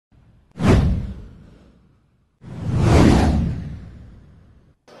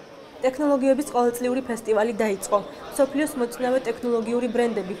ტექნოლოგიების ყოველწლიური ფესტივალი დაიწყო. მსოფლიოს მოწინავე ტექნოლოგიური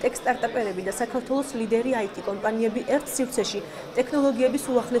ბრენდები, ტექ-სტარტაპერები და საქართველოს ლიდერი აიტი კომპანიები ერთ სივრცეში ტექნოლოგიების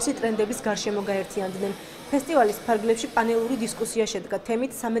უახლესი ტრენდების გარშემო გაერთიანდნენ. ფესტივალის ფარგლებში პანელური დისკუსია შედგა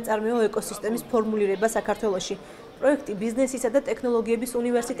თემით სამეწარმეო ეკოსისტემის ფორმულირება საქართველოში. პროექტი ბიზნესისა და ტექნოლოგიების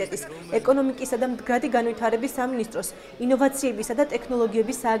უნივერსიტეტის, ეკონომიკისა და მდგრადი განვითარების სამინისტროს, ინოვაციებისა და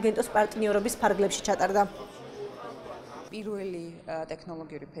ტექნოლოგიების სააგენტოს პარტნიორობის ფარგლებში ჩატარდა. პირველი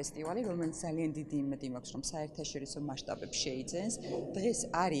ტექნოლოგიური ფესტივალი, რომელიც ძალიან დიდი იმედი მაქვს, რომ საერთაშორისო მასშტაბებს შეიძენს. დღეს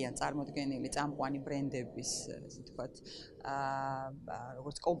არიან წარმოდგენილი წამყვანი ბრენდების, ასე ვთქვათ,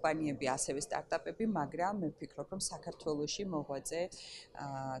 როგორც კომპანიები, ასევე სტარტაპები, მაგრამ მე ვფიქრობ, რომ საქართველოში მოღვაწე,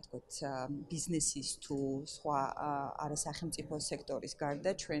 ვთქვათ, ბიზნესის თუ სხვა არასახელმწიფო სექტორის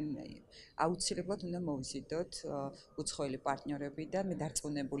გარდა ჩვენ აუცილებლად უნდა მოვიზიდოთ უცხოელი პარტნიორები და მე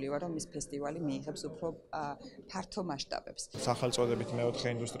დარწმუნებული ვარ, რომ ეს ფესტივალი მიიღებს უფრო ფართო მასშტაბებს. სახელწოდებით მეოთხე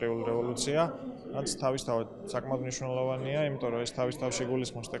ინდუსტრიული რევოლუცია, რაც თავისთავად საკმაოდ მნიშვნელოვანია, იმიტომ რომ ეს თავის თავში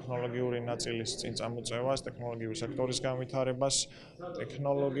გულისხმობს ტექნოლოგიური ნაწილის წინ წამოწევას, ტექნოლოგიური სექტორის განვითარებას,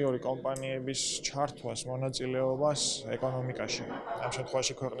 ტექნოლოგიური კომპანიების ჩართვას, მონაწილეობას ეკონომიკაში, ამ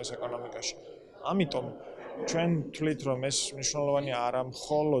შემთხვევაში ქვეყნის ეკონომიკაში. ამიტომ ჩვენ თვლით, რომ ეს მნიშვნელოვანია არა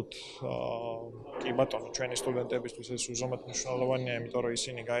მხოლოდ კი ბატონო, ჩვენი სტუდენტებისთვის ეს უზომოდ მნიშვნელოვანია, იმიტომ რომ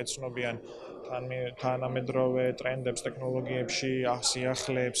ისინი გაეცნობიან თანამედროვე ტრენდებს ტექნოლოგიებში,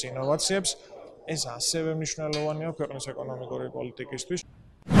 სიახლეებს, ინოვაციებს. ეს ასევე მნიშვნელოვანია ქვეყნის ეკონომიკური პოლიტიკისთვის.